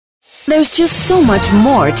There's just so much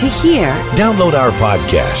more to hear. Download our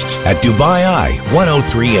podcasts at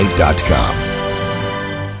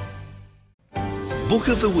DubaiI1038.com. Book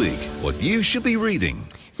of the Week, what you should be reading.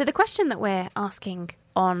 So the question that we're asking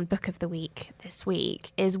on Book of the Week this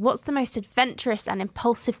week is, what's the most adventurous and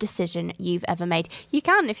impulsive decision you've ever made? You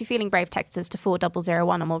can, if you're feeling brave, text us to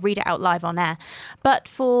 4001 and we'll read it out live on air. But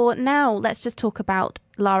for now, let's just talk about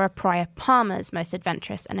Lara Prior-Palmer's most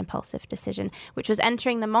adventurous and impulsive decision, which was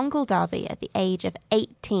entering the Mongol Derby at the age of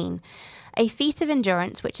 18. A feat of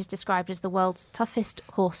endurance, which is described as the world's toughest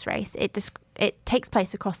horse race. It takes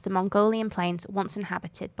place across the Mongolian plains once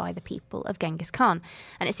inhabited by the people of Genghis Khan,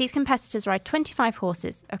 and it sees competitors ride 25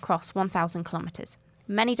 horses across 1,000 kilometres.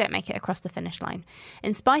 Many don't make it across the finish line.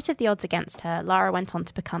 In spite of the odds against her, Lara went on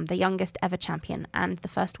to become the youngest ever champion and the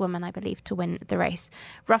first woman, I believe, to win the race.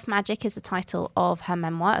 Rough Magic is the title of her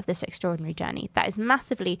memoir of this extraordinary journey. That is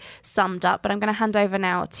massively summed up, but I'm going to hand over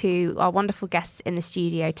now to our wonderful guests in the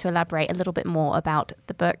studio to elaborate a little bit more about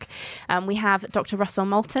the book. We have Dr. Russell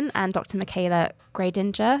Malton and Dr. Michaela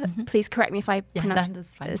Gradinger. Mm-hmm. Please correct me if I pronounce it.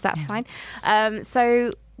 That's fine. Is that fine?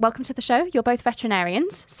 So welcome to the show. You're both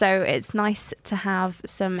veterinarians, so it's nice to have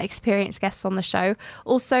some experienced guests on the show.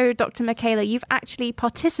 Also, Dr. Michaela, you've actually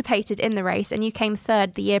participated in the race and you came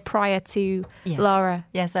third the year prior to Lara.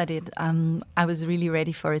 Yes, I did. I was really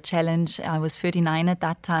ready for a challenge. I was 39 at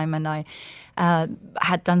that time and I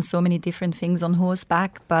had done so many different things on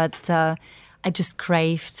horseback, but I just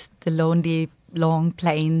craved the lonely, long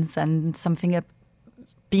plains and something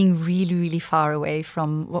being really, really far away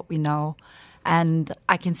from what we know. And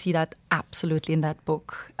I can see that absolutely in that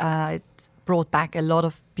book. It brought back a lot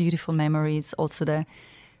of beautiful memories, also the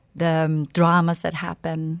dramas that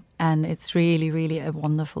happen, and it's really, really a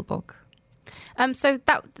wonderful book. So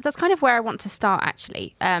that's kind of where I want to start,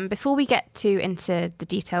 actually. Before we get into the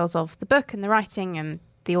details of the book and the writing and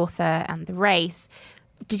the author and the race,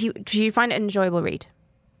 did you find it an enjoyable read?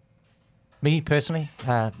 Me personally,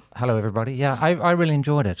 hello everybody. Yeah, I really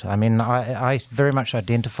enjoyed it. I mean, I very much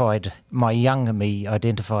identified, my younger me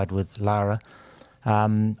identified with Lara.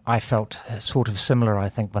 I felt sort of similar, I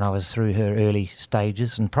think, when I was through her early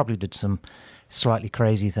stages and probably did some slightly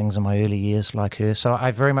crazy things in my early years like her. So I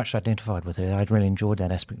very much identified with her. I really enjoyed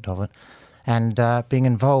that aspect of it. And being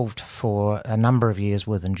involved for a number of years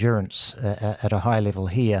with endurance at a high level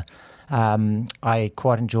here, I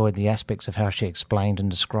quite enjoyed the aspects of how she explained and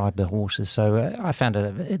described the horses. So I found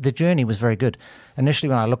the journey was very good. Initially,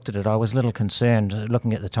 when I looked at it, I was a little concerned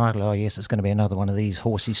looking at the title. Oh, yes, it's going to be another one of these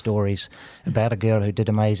horsey stories about a girl who did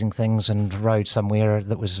amazing things and rode somewhere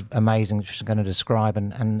that was amazing that she was going to describe,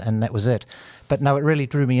 and that was it. But no, it really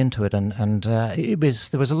drew me into it, and there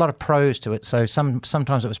was a lot of prose to it. So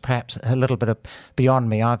sometimes it was perhaps a little bit beyond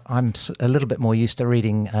me. I'm a little bit more used to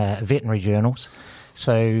reading veterinary journals.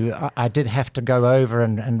 So I did have to go over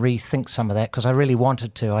and rethink some of that because I really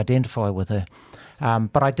wanted to identify with her.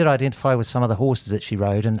 But I did identify with some of the horses that she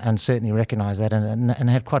rode and certainly recognise that and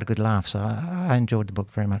had quite a good laugh. So I enjoyed the book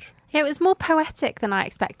very much. Yeah, it was more poetic than I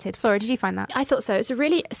expected. Flora, did you find that? I thought so. It's a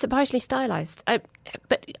really surprisingly stylised,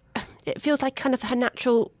 but it feels like kind of her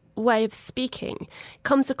natural way of speaking. It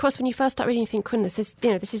comes across when you first start reading, you think, goodness, this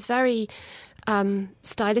is very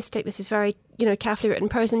stylistic, this is very carefully written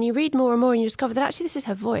prose, and you read more and more and you discover that actually this is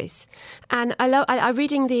her voice. And I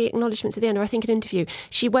reading the acknowledgements at the end, or I think an interview,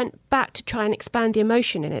 she went back to try and expand the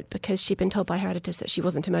emotion in it because she'd been told by her editors that she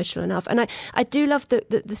wasn't emotional enough. And I do love the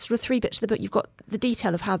sort of three bits of the book. You've got the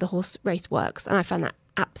detail of how the horse race works, and I found that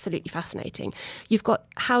absolutely fascinating. You've got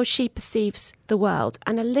how she perceives the world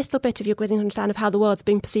and a little bit of you're getting to understand of how the world's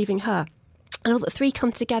been perceiving her. And all the three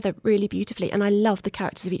come together really beautifully. And I love the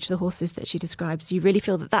characters of each of the horses that she describes. You really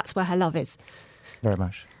feel that that's where her love is. Very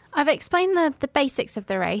much. I've explained the basics of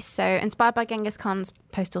the race. So inspired by Genghis Khan's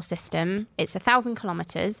postal system, it's 1,000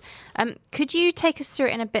 kilometres. Could you take us through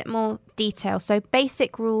it in a bit more detail? So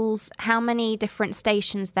basic rules, how many different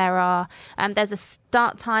stations there are. There's a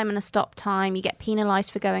start time and a stop time. You get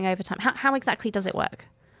penalised for going over time. How exactly does it work?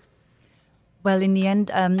 Well, in the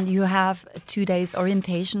end, you have 2 days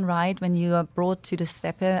orientation ride when you are brought to the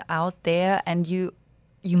steppe out there, and you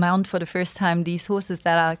mount for the first time these horses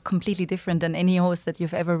that are completely different than any horse that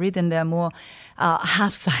you've ever ridden. They're more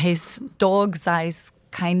half-size, dog-size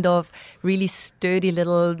kind of really sturdy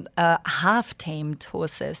little half-tamed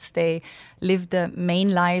horses. They live the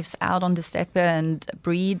main lives out on the steppe and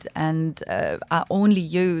breed and are only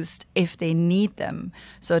used if they need them.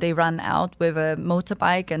 So they run out with a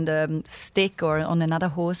motorbike and a stick, or on another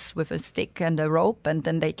horse with a stick and a rope, and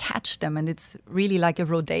then they catch them. And it's really like a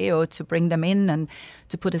rodeo to bring them in and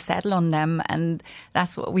to put a saddle on them. And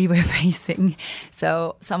that's what we were facing.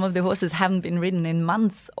 So some of the horses haven't been ridden in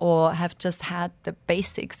months or have just had the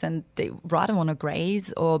basics, and they rather want to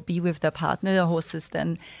graze or be with their partner, the horses,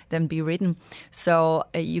 than be ridden. So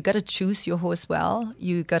you got to choose your horse well.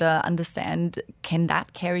 You got to understand, can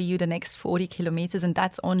that carry you the next 40 kilometers? And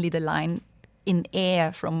that's only the line in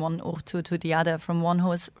air from one auto to the other, from one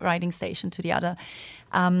horse riding station to the other.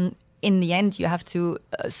 In the end, you have to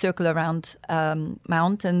circle around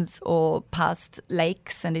mountains or past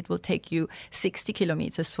lakes, and it will take you 60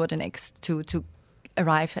 kilometers for the next to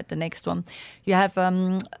arrive at the next one. You have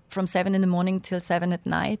from 7 in the morning till 7 at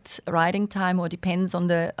night riding time, or depends on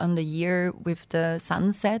the year with the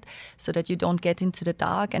sunset, so that you don't get into the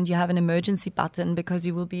dark. And you have an emergency button, because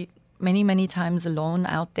you will be many times alone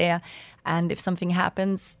out there, and if something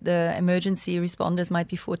happens, the emergency responders might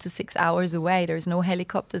be 4 to 6 hours away. There's no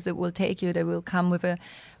helicopters that will take you. They will come with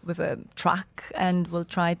a truck and will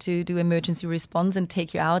try to do emergency response and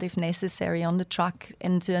take you out if necessary on the truck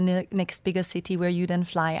into the next bigger city, where you then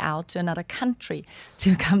fly out to another country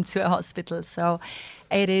to come to a hospital. So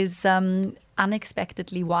it is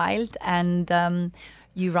unexpectedly wild, and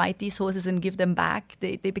you ride these horses and give them back.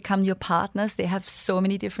 They become your partners. They have so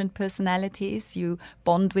many different personalities. You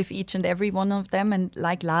bond with each and every one of them. And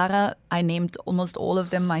like Lara, I named almost all of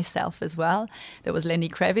them myself as well. There was Lenny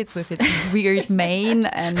Kravitz with his weird mane.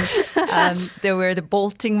 And there were the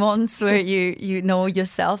bolting ones where you know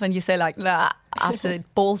yourself and you say like, nah. After it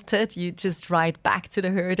bolted, you just ride back to the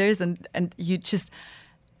herders and you just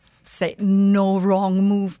say, no wrong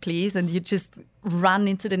move, please. And you just run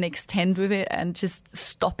into the next tent with it and just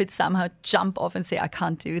stop it somehow, jump off and say, I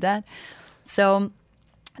can't do that. So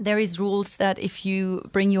there is rules that if you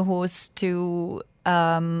bring your horse to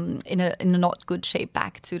in a not good shape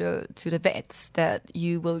back to the vets, that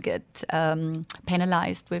you will get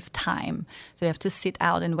penalized with time. So you have to sit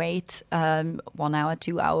out and wait 1 hour,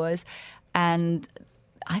 2 hours. And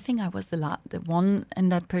I think I was the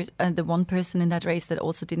one person in that race that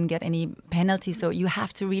also didn't get any penalty. So you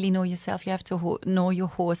have to really know yourself. You have to know your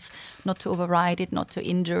horse, not to override it, not to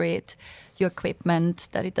injure it, your equipment,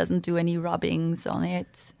 that it doesn't do any rubbings on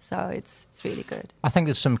it. So it's really good. I think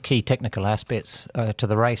there's some key technical aspects to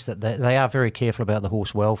the race that they are very careful about the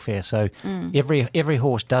horse welfare. So every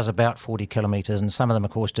horse does about 40 kilometres, and some of them,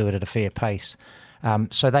 of course, do it at a fair pace.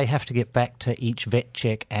 So they have to get back to each vet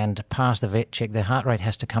check, and pass the vet check, their heart rate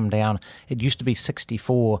has to come down. It used to be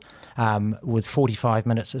 64 with 45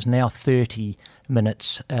 minutes. It's now 30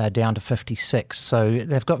 minutes down to 56. So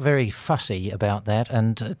they've got very fussy about that.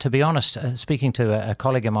 And to be honest, speaking to a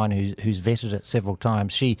colleague of mine who's vetted it several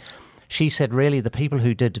times, she said really the people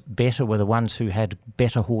who did better were the ones who had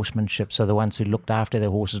better horsemanship, so the ones who looked after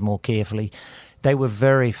their horses more carefully. They were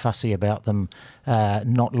very fussy about them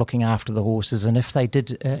not looking after the horses, and if they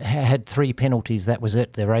had 3 penalties, that was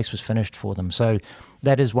it. Their race was finished for them. So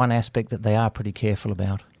that is one aspect that they are pretty careful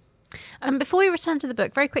about. Before we return to the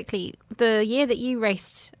book, very quickly, the year that you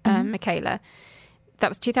raced, Michaela, that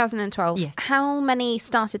was 2012. Yes. How many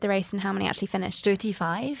started the race and how many actually finished?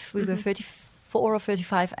 35. We were 34 or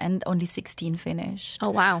 35 and only 16 finished.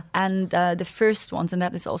 Oh, wow. And the first ones, and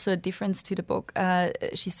that is also a difference to the book,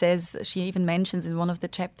 she even mentions in one of the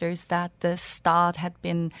chapters that the start had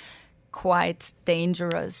been quite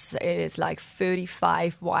dangerous. It is like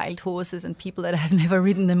 35 wild horses and people that have never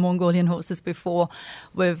ridden the Mongolian horses before,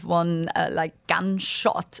 with one like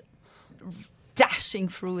gunshot dashing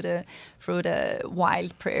through the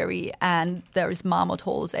wild prairie, and there is marmot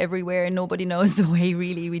holes everywhere. Nobody knows the way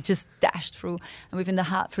really. We just dashed through, and within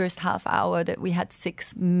the first half hour that we had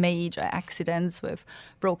 6 major accidents with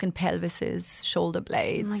broken pelvises, shoulder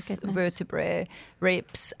blades, vertebrae,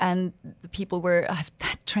 ribs, and the people have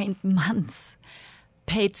trained months,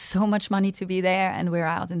 paid so much money to be there, and we're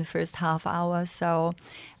out in the first half hour. So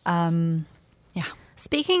yeah.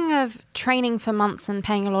 Speaking of training for months and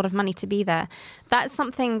paying a lot of money to be there, that's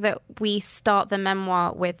something that we start the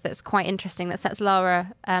memoir with that's quite interesting, that sets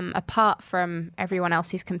Lara apart from everyone else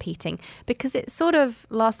who's competing, because it's sort of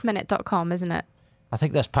lastminute.com, isn't it? I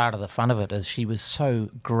think that's part of the fun of it, is she was so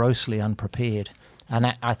grossly unprepared.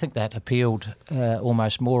 And I think that appealed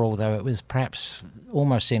almost more, although it was perhaps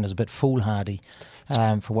almost seen as a bit foolhardy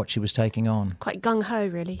for what she was taking on. Quite gung-ho,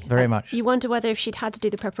 really. Very much. You wonder whether if she'd had to do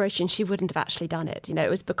the preparation, she wouldn't have actually done it. You know, it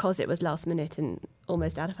was because it was last minute and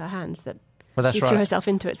almost out of her hands that she threw herself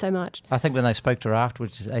into it so much. I think when they spoke to her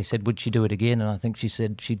afterwards, they said, would she do it again? And I think she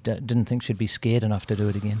said she didn't think she'd be scared enough to do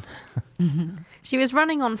it again. She was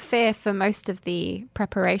running on fear for most of the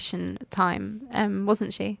preparation time,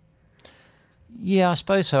 wasn't she? Yeah, I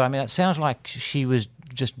suppose so. I mean, it sounds like she was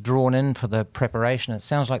just drawn in for the preparation. It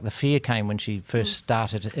sounds like the fear came when she first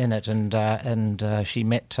started in it, and she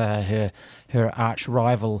met her arch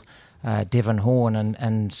rival, Devon Horn,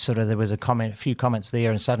 and sort of there was a few comments there,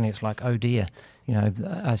 and suddenly it's like, oh dear, you know,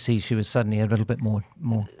 I see she was suddenly a little bit more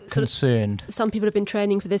concerned. Some people have been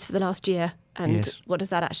training for this for the last year, and Yes. what is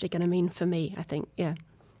that actually going to mean for me? I think, yeah.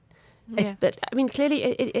 Yeah. But I mean,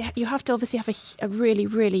 clearly, you have to obviously have a really,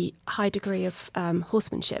 really high degree of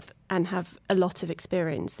horsemanship and have a lot of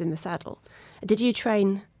experience in the saddle. Did you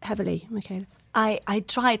train heavily, Michaela? I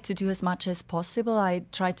tried to do as much as possible. I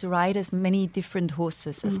tried to ride as many different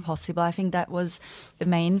horses as possible. I think that was the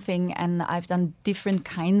main thing. And I've done different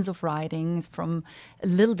kinds of riding, from a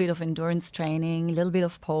little bit of endurance training, a little bit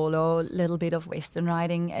of polo, a little bit of Western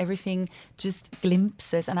riding, everything just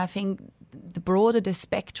glimpses. And I think the broader the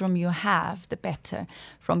spectrum you have, the better.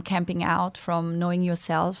 From camping out, from knowing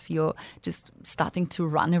yourself, you're just starting to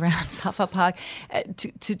run around Suffolk Park,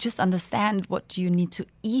 to just understand what do you need to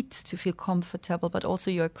eat to feel comfortable, but also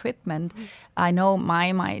your equipment. I know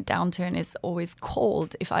my downturn is always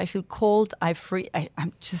cold. If I feel cold, I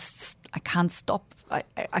can't stop.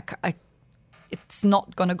 It's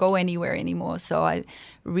not going to go anywhere anymore. So I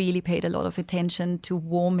really paid a lot of attention to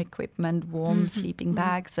warm equipment, warm sleeping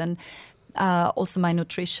bags, and also my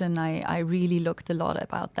nutrition. I really looked a lot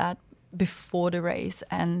about that before the race,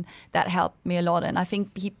 and that helped me a lot. And I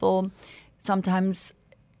think people sometimes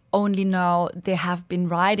only know they have been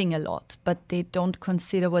riding a lot, but they don't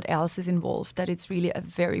consider what else is involved, that it's really a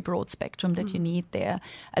very broad spectrum that you need there.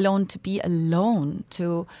 To be alone,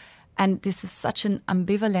 and this is such an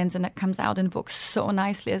ambivalence, and it comes out in the book so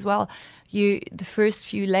nicely as well. The first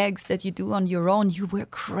few legs that you do on your own, you were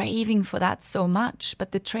craving for that so much,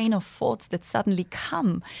 but the train of thoughts that suddenly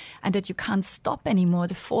come and that you can't stop anymore,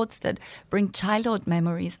 the thoughts that bring childhood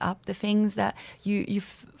memories up, the things that you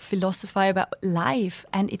philosophize about life,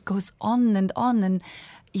 and it goes on, and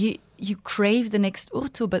you crave the next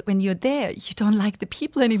Urtu, but when you're there, you don't like the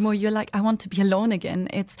people anymore. You're like, I want to be alone again.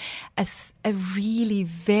 It's a really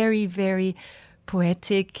very, very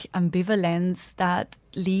poetic ambivalence that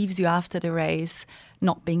leaves you after the race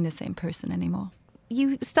not being the same person anymore.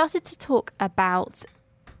 You started to talk about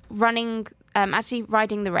actually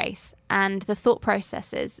riding the race, and the thought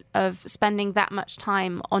processes of spending that much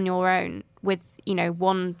time on your own with, you know,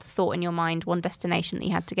 one thought in your mind, one destination that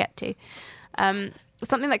you had to get to.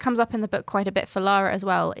 Something that comes up in the book quite a bit for Lara as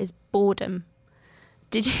well is boredom.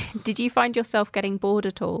 Did you find yourself getting bored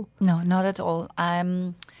at all? No, not at all.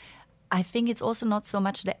 I think it's also not so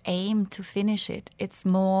much the aim to finish it. It's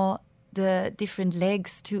more the different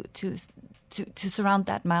legs to surround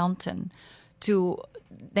that mountain. To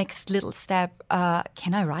next little step,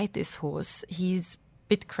 can I ride this horse? He's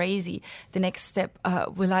bit crazy. The next step,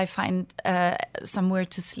 will I find somewhere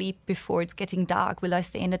to sleep before it's getting dark? Will I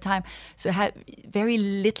stay in the time? So have very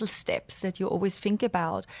little steps that you always think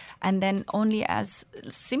about. And then only as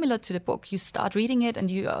similar to the book, you start reading it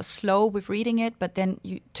and you are slow with reading it, but then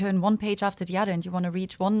you turn one page after the other and you want to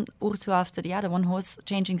reach one Urtu after the other, one horse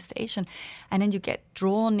changing station. And then you get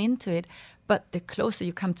drawn into it. But the closer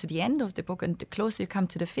you come to the end of the book and the closer you come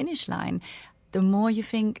to the finish line, the more you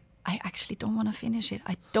think, I actually don't want to finish it.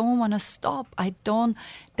 I don't want to stop. Then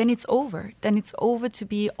it's over. Then it's over to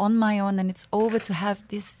be on my own, and it's over to have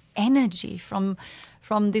this energy from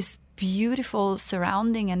this beautiful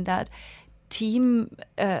surrounding and that team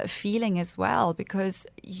feeling as well, because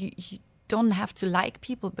you don't have to like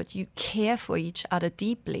people, but you care for each other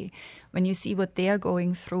deeply when you see what they're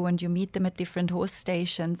going through and you meet them at different horse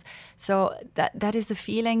stations. So that is a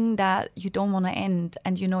feeling that you don't want to end,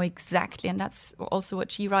 and you know exactly, and that's also what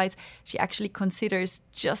she writes. She actually considers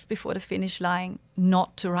just before the finish line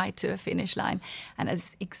not to ride to a finish line, and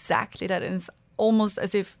it's exactly that. And it's almost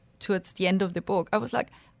as if towards the end of the book I was like,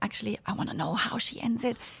 actually I want to know how she ends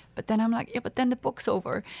it, but then I'm like, yeah, but then the book's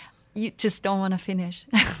over. You just don't want to finish.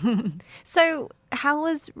 So how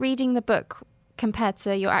was reading the book compared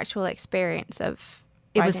to your actual experience of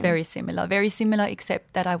riding? It was very similar,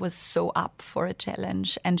 except that I was so up for a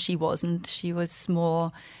challenge and she wasn't. She was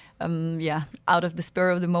more out of the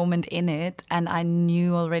spur of the moment in it. And I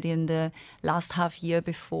knew already in the last half year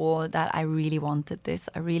before that I really wanted this.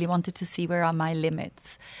 I really wanted to see where are my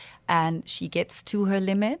limits. And she gets to her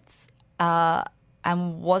limits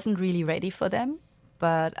and wasn't really ready for them.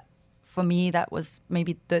 But for me, that was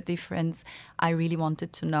maybe the difference. I really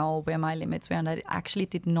wanted to know where my limits were, and I actually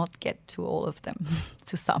did not get to all of them,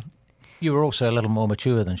 to some. You were also a little more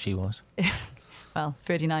mature than she was. Well,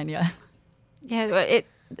 39, yeah. Yeah,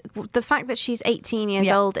 the fact that she's 18 years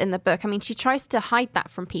old in the book, I mean, she tries to hide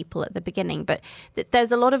that from people at the beginning, but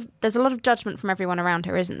there's a lot of judgment from everyone around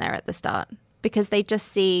her, isn't there, at the start? Because they just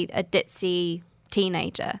see a ditzy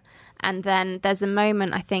teenager. And then there's a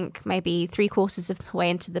moment, I think, maybe 3/4 of the way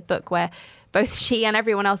into the book where both she and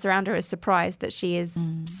everyone else around her is surprised that she is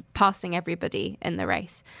passing everybody in the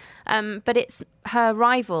race. But it's her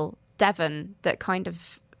rival, Devon, that kind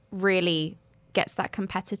of really gets that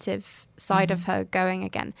competitive side of her going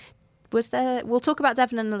again. We'll talk about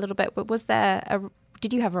Devon in a little bit, but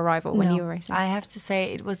did you have a rival when you were racing? I have to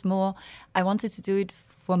say it was more, I wanted to do it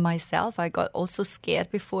for myself. I got also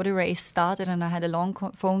scared before the race started, and I had a long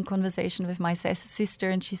phone conversation with my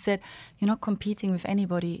sister, and she said, "You're not competing with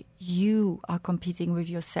anybody. You are competing with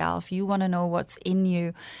yourself. You want to know what's in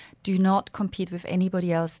you. Do not compete with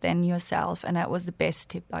anybody else than yourself." And that was the best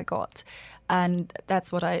tip I got. And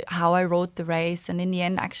that's how I wrote the race. And in the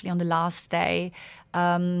end, actually on the last day,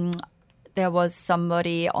 there was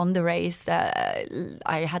somebody on the race that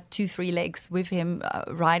I had 2-3 legs with him,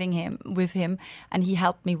 riding him with him, and he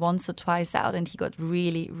helped me once or twice out, and he got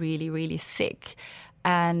really, really, really sick.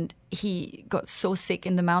 And he got so sick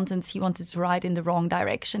in the mountains, he wanted to ride in the wrong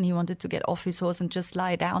direction. He wanted to get off his horse and just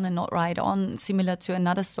lie down and not ride on, similar to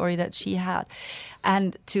another story that she had.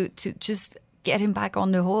 And to just get him back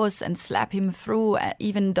on the horse and slap him through,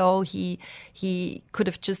 even though he could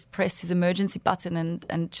have just pressed his emergency button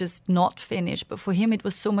and just not finish. But for him, it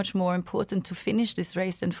was so much more important to finish this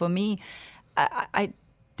race than for me. I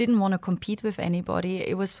didn't want to compete with anybody.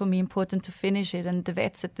 It was for me important to finish it. And the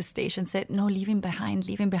vets at the station said, "No, leave him behind.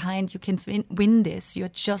 You can win this. You're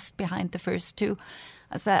just behind the first two."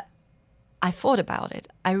 I said, I thought about it.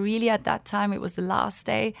 I really, at that time, it was the last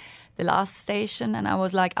day, the last station, and I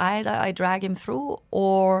was like, either I drag him through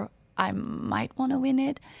or I might want to win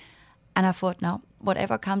it. And I thought, no,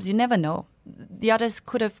 whatever comes, you never know. The others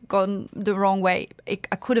could have gone the wrong way.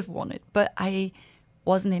 I could have won it, but I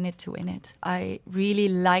wasn't in it to win it. I really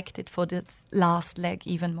liked it for this last leg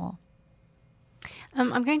even more.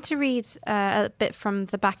 I'm going to read a bit from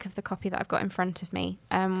the back of the copy that I've got in front of me.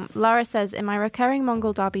 Lara says, "In my recurring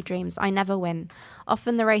Mongol Derby dreams, I never win.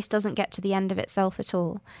 Often the race doesn't get to the end of itself at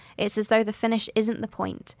all. It's as though the finish isn't the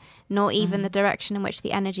point, nor even the direction in which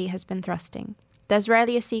the energy has been thrusting. There's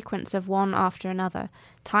rarely a sequence of one after another.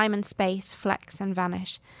 Time and space flex and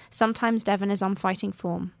vanish. Sometimes Devon is on fighting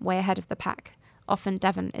form, way ahead of the pack. Often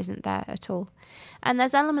Devon isn't there at all." And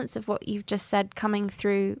there's elements of what you've just said coming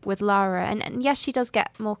through with Lara. And yes, she does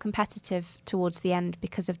get more competitive towards the end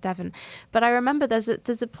because of Devon. But I remember there's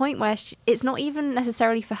a point where it's not even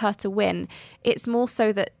necessarily for her to win. It's more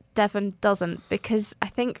so that Devon doesn't, because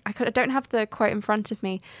I don't have the quote in front of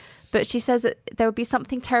me, but she says that there would be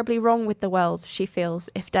something terribly wrong with the world, she feels,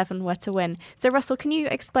 if Devon were to win. So, Russell, can you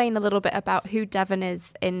explain a little bit about who Devon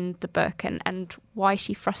is in the book and why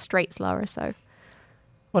she frustrates Lara so?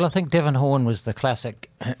 Well, I think Devon Horn was the classic,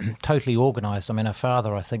 totally organised. I mean, her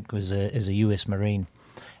father, I think, is a US Marine,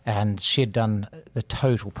 and she had done the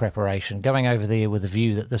total preparation, going over there with the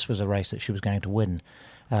view that this was a race that she was going to win.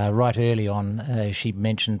 Right early on, she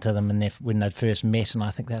mentioned to them when they'd first met, and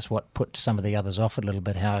I think that's what put some of the others off a little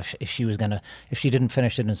bit, how if she didn't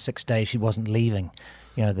finish it in 6 days, she wasn't leaving,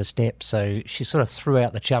 the steps. So she sort of threw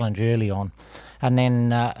out the challenge early on. And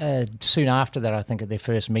then soon after that, I think at their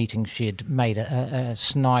first meeting, she had made a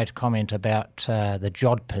snide comment about the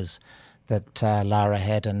jodhpurs that Lara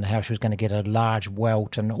had and how she was going to get a large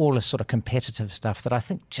welt and all this sort of competitive stuff that I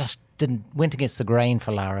think just went against the grain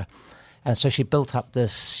for Lara. And so she built up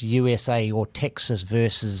this USA or Texas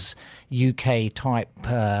versus UK type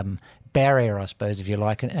barrier, I suppose, if you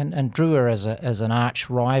like, and drew her as an arch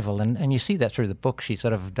rival. And you see that through the book. She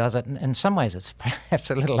sort of does it. And in some ways, it's perhaps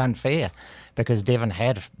a little unfair because Devon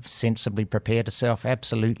had sensibly prepared herself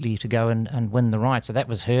absolutely to go and win the ride. So that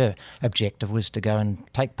was her objective, was to go and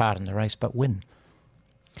take part in the race, but win.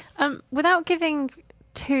 Without giving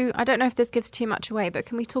I don't know if this gives too much away, but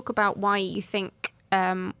can we talk about why you think,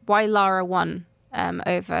 why Lara won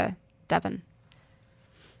over Devon?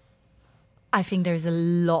 I think there's a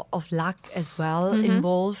lot of luck as well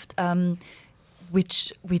involved.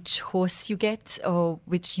 which horse you get or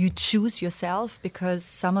which you choose yourself, because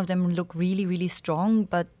some of them look really, really strong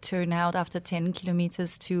but turn out after 10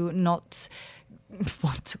 kilometers to not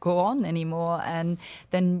want to go on anymore. And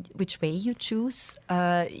then which way you choose.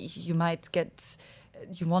 You might get...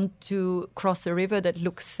 You want to cross a river that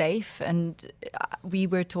looks safe, and we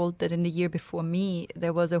were told that in the year before me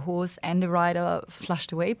there was a horse and a rider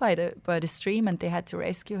flushed away by the stream, and they had to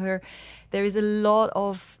rescue her. There is a lot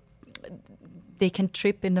of... They can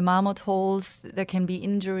trip in the marmot holes. There can be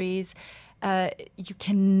injuries. You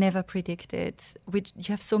can never predict it. You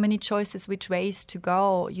have so many choices which ways to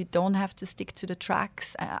go. You don't have to stick to the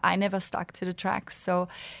tracks. I never stuck to the tracks, so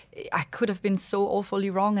I could have been so awfully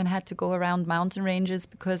wrong and had to go around mountain ranges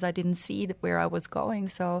because I didn't see where I was going.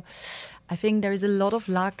 So I think there is a lot of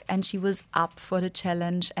luck, and she was up for the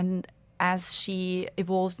challenge. And as she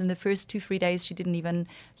evolved in the first 2-3 days, she didn't even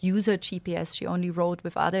use her GPS. She only rode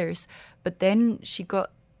with others. But then she got...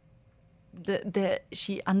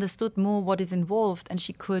 she understood more what is involved, and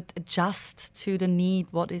she could adjust to the need,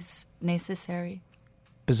 what is necessary.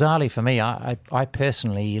 Bizarrely for me, I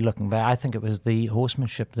personally, looking back, I think it was the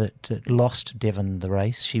horsemanship that lost Devon the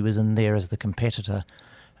race. She was in there as the competitor,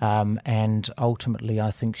 and ultimately I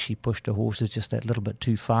think she pushed her horses just that little bit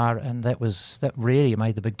too far, and that really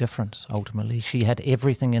made the big difference. Ultimately, she had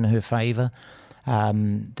everything in her favour.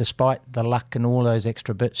 Despite the luck and all those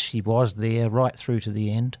extra bits, she was there right through to the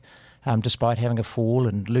end. Despite having a fall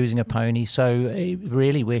and losing a pony. So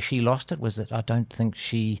really where she lost it was that I don't think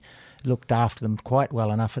she looked after them quite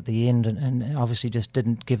well enough at the end, and obviously just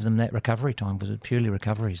didn't give them that recovery time. Was it purely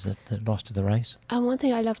recoveries that lost to the race? And one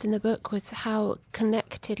thing I loved in the book was how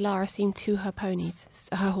connected Lara seemed to her ponies,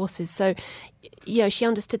 her horses. So, she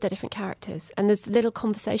understood their different characters, and there's little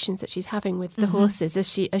conversations that she's having with the horses as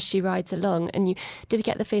she rides along. And you did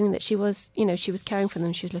get the feeling that she was caring for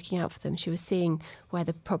them, she was looking out for them, she was seeing where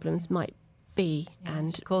the problems might be,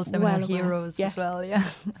 and she calls them her heroes as well. Yeah.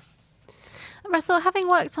 Russell, having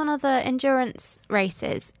worked on other endurance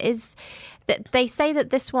races, is that they say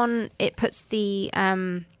that this one, it puts the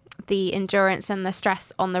endurance and the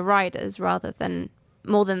stress on the riders rather than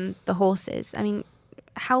more than the horses. I mean,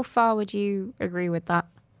 how far would you agree with that?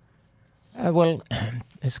 Well,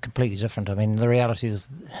 it's completely different. I mean, the reality is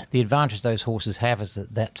the advantage those horses have is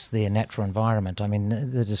that that's their natural environment. I mean,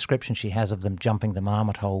 the description she has of them jumping the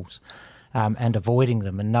marmot holes and avoiding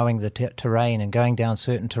them and knowing the terrain and going down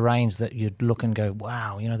certain terrains that you'd look and go,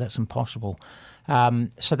 wow, that's impossible.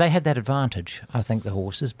 So they had that advantage, I think, the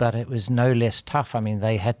horses, but it was no less tough. I mean,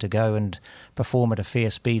 they had to go and perform at a fair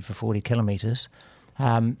speed for 40 kilometres.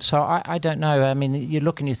 So I don't know. I mean, you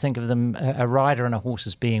look and you think of them, a rider and a horse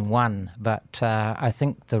as being one, but I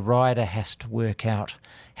think the rider has to work out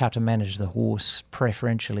how to manage the horse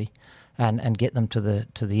preferentially and get them to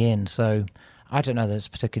the end. So I don't know that it's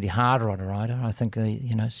particularly harder on a rider. I think,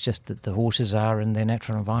 it's just that the horses are in their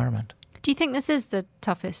natural environment. Do you think this is the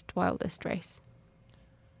toughest, wildest race?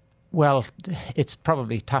 Well, it's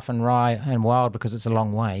probably tough and wild because it's a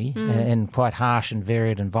long way in quite harsh and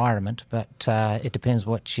varied environment. But it depends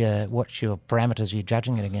what your parameters you're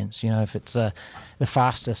judging it against. If it's the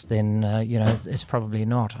fastest, then it's probably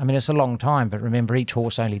not. I mean, it's a long time, but remember, each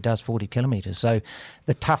horse only does 40 kilometres. So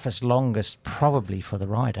the toughest, longest, probably for the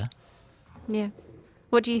rider. Yeah.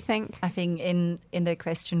 What do you think? I think in the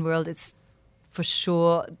equestrian world, it's for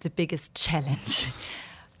sure the biggest challenge.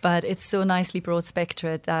 But it's so nicely broad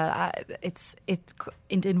spectrum that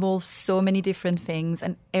it involves so many different things,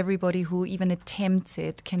 and everybody who even attempts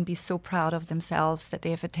it can be so proud of themselves that they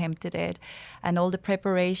have attempted it. And all the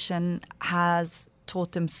preparation has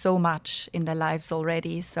taught them so much in their lives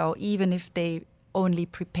already. So even if they only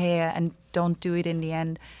prepare and don't do it in the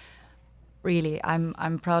end, really,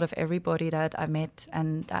 I'm proud of everybody that I met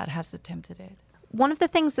and that has attempted it. One of the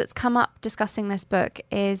things that's come up discussing this book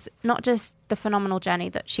is not just the phenomenal journey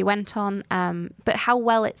that she went on, but how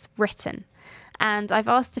well it's written. And I've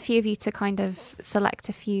asked a few of you to kind of select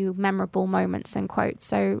a few memorable moments and quotes.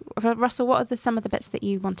 So, Russell, what are some of the bits that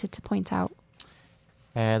you wanted to point out?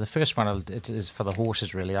 The first one is for the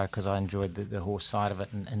horses, really, because I enjoyed the horse side of it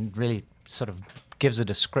and really sort of gives a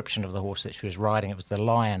description of the horse that she was riding. It was the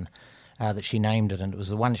Lion that she named it, and it was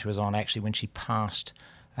the one she was on actually when she passed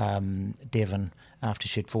Devon after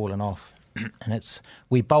she'd fallen off. And it's,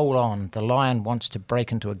 we bowl on, the Lion wants to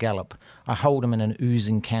break into a gallop. I hold him in an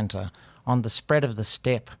oozing canter. On the spread of the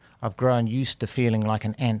steppe, I've grown used to feeling like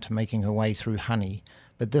an ant making her way through honey.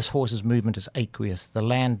 but this horse's movement is aqueous. The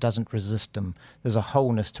land doesn't resist him. There's a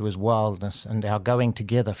wholeness to his wildness, and our going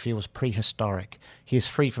together feels prehistoric. He is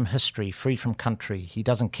free from history, free from country. He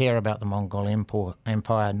doesn't care about the Mongol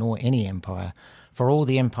Empire, nor any empire. For all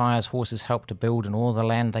the empires horses helped to build and all the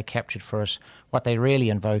land they captured for us, what they really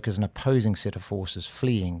invoke is an opposing set of forces,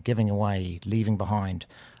 fleeing, giving away, leaving behind.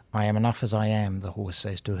 I am enough as I am, the horse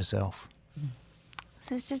says to herself.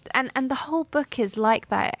 So it's just, and the whole book is like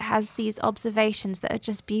that. It has these observations that are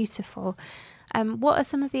just beautiful. What are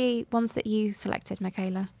some of the ones that you selected,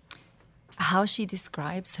 Michaela? How she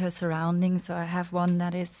describes her surroundings. So I have one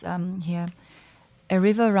that is here. A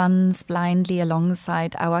river runs blindly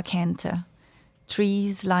alongside our canter.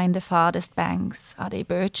 Trees line the farthest banks. Are they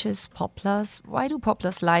birches, poplars? Why do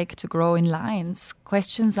poplars like to grow in lines?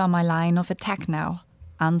 Questions are my line of attack now.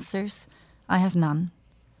 Answers, I have none.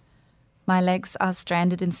 My legs are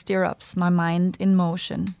stranded in stirrups, my mind in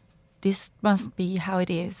motion. This must be how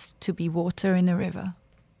it is to be water in a river.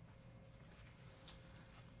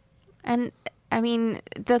 And I mean,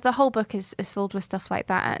 the whole book is filled with stuff like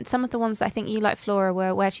that. And some of the ones that I think you like, Flora,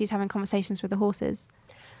 were where she's having conversations with the horses.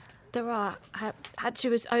 There are. I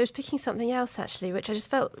was picking something else, actually, which I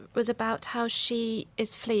just felt was about how she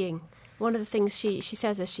is fleeing. One of the things she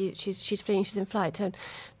says is she's fleeing, she's in flight. And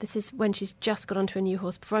this is when she's just got onto a new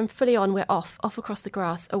horse. Before I'm fully on, we're off across the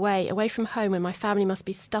grass, away from home, and my family must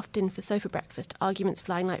be stuffed in for sofa breakfast, arguments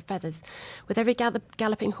flying like feathers. With every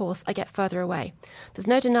galloping horse, I get further away. There's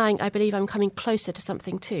no denying I believe I'm coming closer to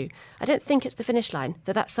something too. I don't think it's the finish line,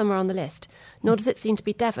 though that's somewhere on the list. Nor does it seem to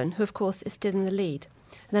be Devon, who of course is still in the lead.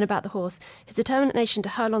 And then about the horse, his determination to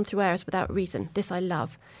hurl on through airs without reason, this I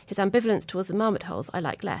love. His ambivalence towards the marmot holes I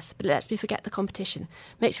like less, but it lets me forget the competition.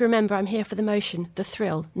 Makes me remember I'm here for the motion, the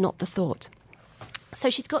thrill, not the thought. So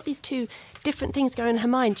she's got these two different things going in her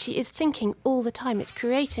mind. She is thinking all the time. It's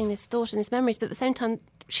creating this thought and these memories, but at the same time,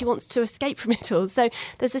 she wants to escape from it all. So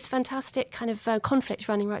there's this fantastic kind of conflict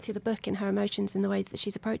running right through the book in her emotions and the way that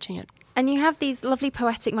she's approaching it. And you have these lovely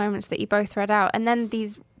poetic moments that you both read out, and then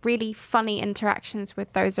these really funny interactions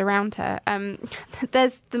with those around her.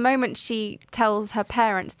 There's the moment she tells her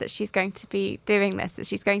parents that she's going to be doing this, that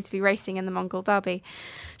she's going to be racing in the Mongol Derby.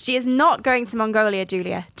 She is not going to Mongolia,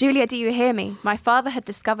 Julia. Julia, do you hear me? My father had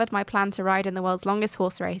discovered my plan to ride in the world's longest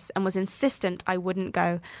horse race and was insistent I wouldn't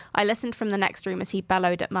go. I listened from the next room as he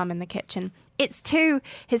bellowed at Mum in the kitchen. It's too,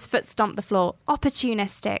 his foot stomped the floor,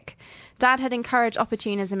 opportunistic. Dad had encouraged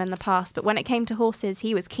opportunism in the past, but when it came to horses,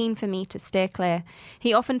 he was keen for me to steer clear.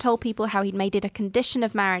 He often told people how he'd made it a condition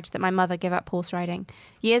of marriage that my mother give up horse riding.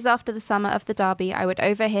 Years after the summer of the Derby, I would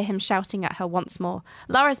overhear him shouting at her once more,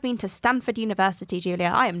 Lara's been to Stanford University,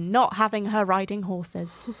 Julia. I am not having her riding horses.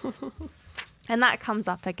 And that comes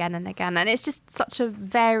up again and again. And it's just such a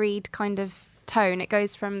varied kind of tone. It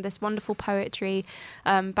goes from this wonderful poetry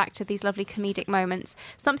back to these lovely comedic moments.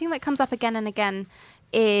 Something that comes up again and again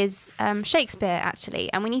is Shakespeare,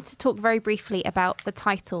 actually. And we need to talk very briefly about the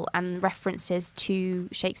title and references to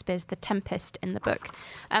Shakespeare's The Tempest in the book.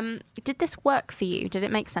 Did this work for you? Did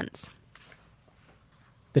it make sense?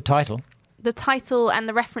 The title? The title and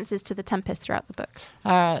the references to The Tempest throughout the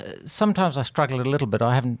book. Sometimes I struggle a little bit.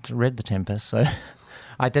 I haven't read The Tempest, so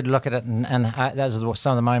I did look at it, and those are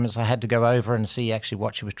some of the moments I had to go over and see actually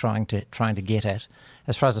what she was trying to get at.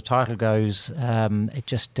 As far as the title goes, it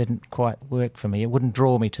just didn't quite work for me. It wouldn't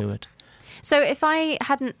draw me to it. So if I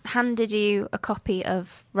hadn't handed you a copy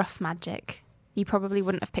of Rough Magic, you probably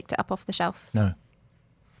wouldn't have picked it up off the shelf? No.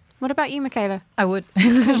 What about you, Michaela? I would,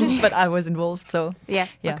 but I was involved, so... Yeah.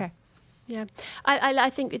 Okay. Yeah, I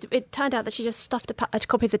think it turned out that she just stuffed a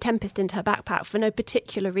copy of The Tempest into her backpack for no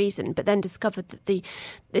particular reason, but then discovered that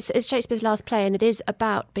this is Shakespeare's last play, and it is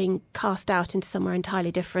about being cast out into somewhere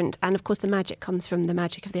entirely different. And of course, the magic comes from the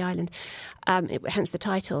magic of the island, hence the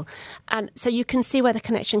title. And so you can see where the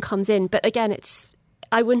connection comes in. But again,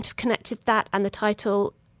 I wouldn't have connected that and the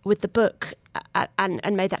title with the book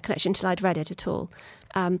and made that connection until I'd read it at all.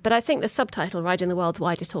 But I think the subtitle, Riding the World's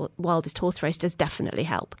Wildest Horse Race, does definitely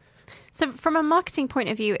help. So from a marketing point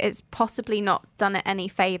of view, it's possibly not done it any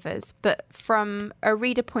favours, but from a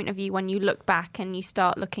reader point of view, when you look back and you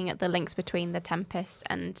start looking at the links between The Tempest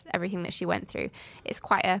and everything that she went through, it's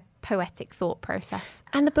quite a poetic thought process.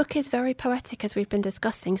 And the book is very poetic, as we've been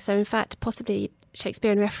discussing. So in fact, possibly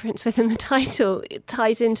Shakespearean reference within the title, it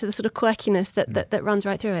ties into the sort of quirkiness that runs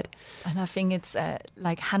right through it. And I think it's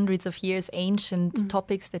like hundreds of years ancient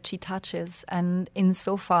topics that she touches. And in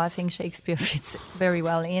so far, I think Shakespeare fits very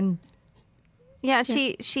well in. Yeah,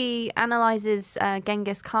 she analyses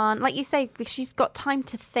Genghis Khan. Like you say, she's got time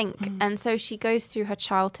to think. And so she goes through her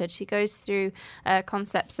childhood. She goes through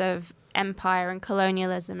concepts of empire and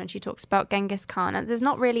colonialism, and she talks about Genghis Khan. And there's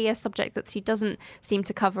not really a subject that she doesn't seem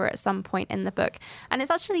to cover at some point in the book. And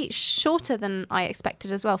it's actually shorter than I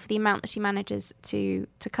expected as well for the amount that she manages to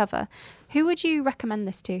cover. Who would you recommend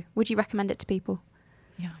this to? Would you recommend it to people?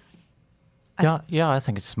 Yeah, I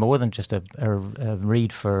think it's more than just a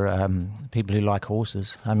read for people who like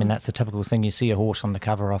horses. I mean, that's the typical thing. You see a horse on the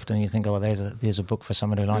cover often, and you think, oh, there's a book for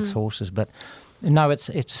someone who likes horses. But no, it's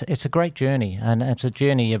a great journey, and it's a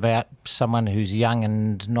journey about someone who's young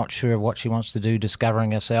and not sure what she wants to do,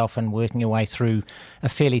 discovering herself and working her way through a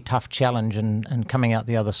fairly tough challenge and coming out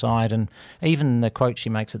the other side. And even the quote she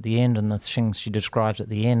makes at the end and the things she describes at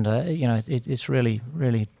the end, it's really,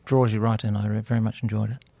 really draws you right in. I very much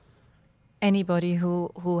enjoyed it. Anybody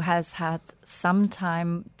who has had some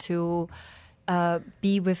time to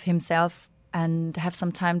be with himself and have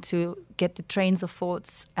some time to get the trains of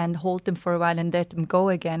thoughts and hold them for a while and let them go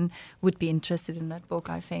again would be interested in that book,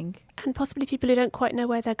 I think. And possibly people who don't quite know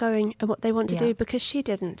where they're going and what they want to do, because she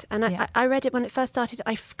didn't. And I read it when it first started.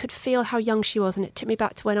 I could feel how young she was, and it took me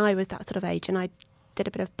back to when I was that sort of age, and I did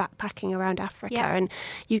a bit of backpacking around Africa, and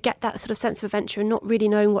you get that sort of sense of adventure and not really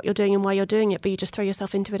knowing what you're doing and why you're doing it, but you just throw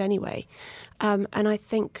yourself into it anyway. And I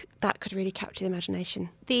think that could really capture the imagination.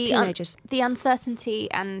 Teenagers. The uncertainty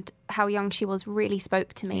and how young she was really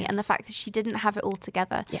spoke to me, and the fact that she didn't have it all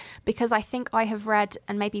together. Yeah. Because I think I have read,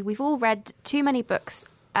 and maybe we've all read, too many books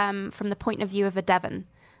from the point of view of a Devon,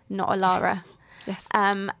 not a Lara. Yes.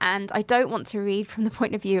 And I don't want to read from the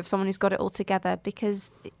point of view of someone who's got it all together,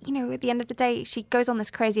 because, at the end of the day, she goes on this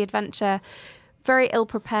crazy adventure, very ill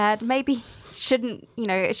prepared. Maybe shouldn't,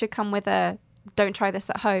 it should come with a don't try this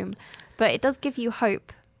at home. But it does give you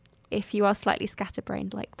hope if you are slightly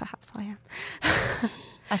scatterbrained, like perhaps I am.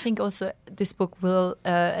 I think also this book will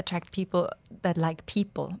attract people that like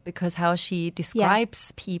people, because how she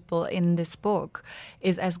describes people in this book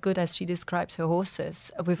is as good as she describes her horses,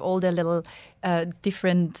 with all the little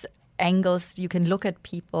different angles you can look at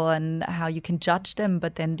people and how you can judge them,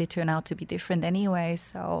 but then they turn out to be different anyway.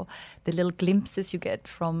 So the little glimpses you get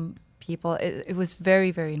from people, it was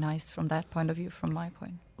very, very nice from that point of view, from my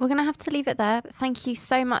point. We're going to have to leave it there. But thank you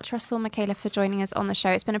so much, Russell and Michaela, for joining us on the show.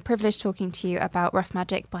 It's been a privilege talking to you about Rough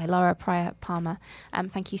Magic by Lara Prior-Palmer.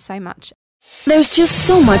 Thank you so much. There's just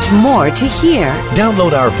so much more to hear.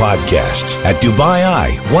 Download our podcasts at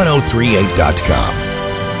DubaiEye1038.com.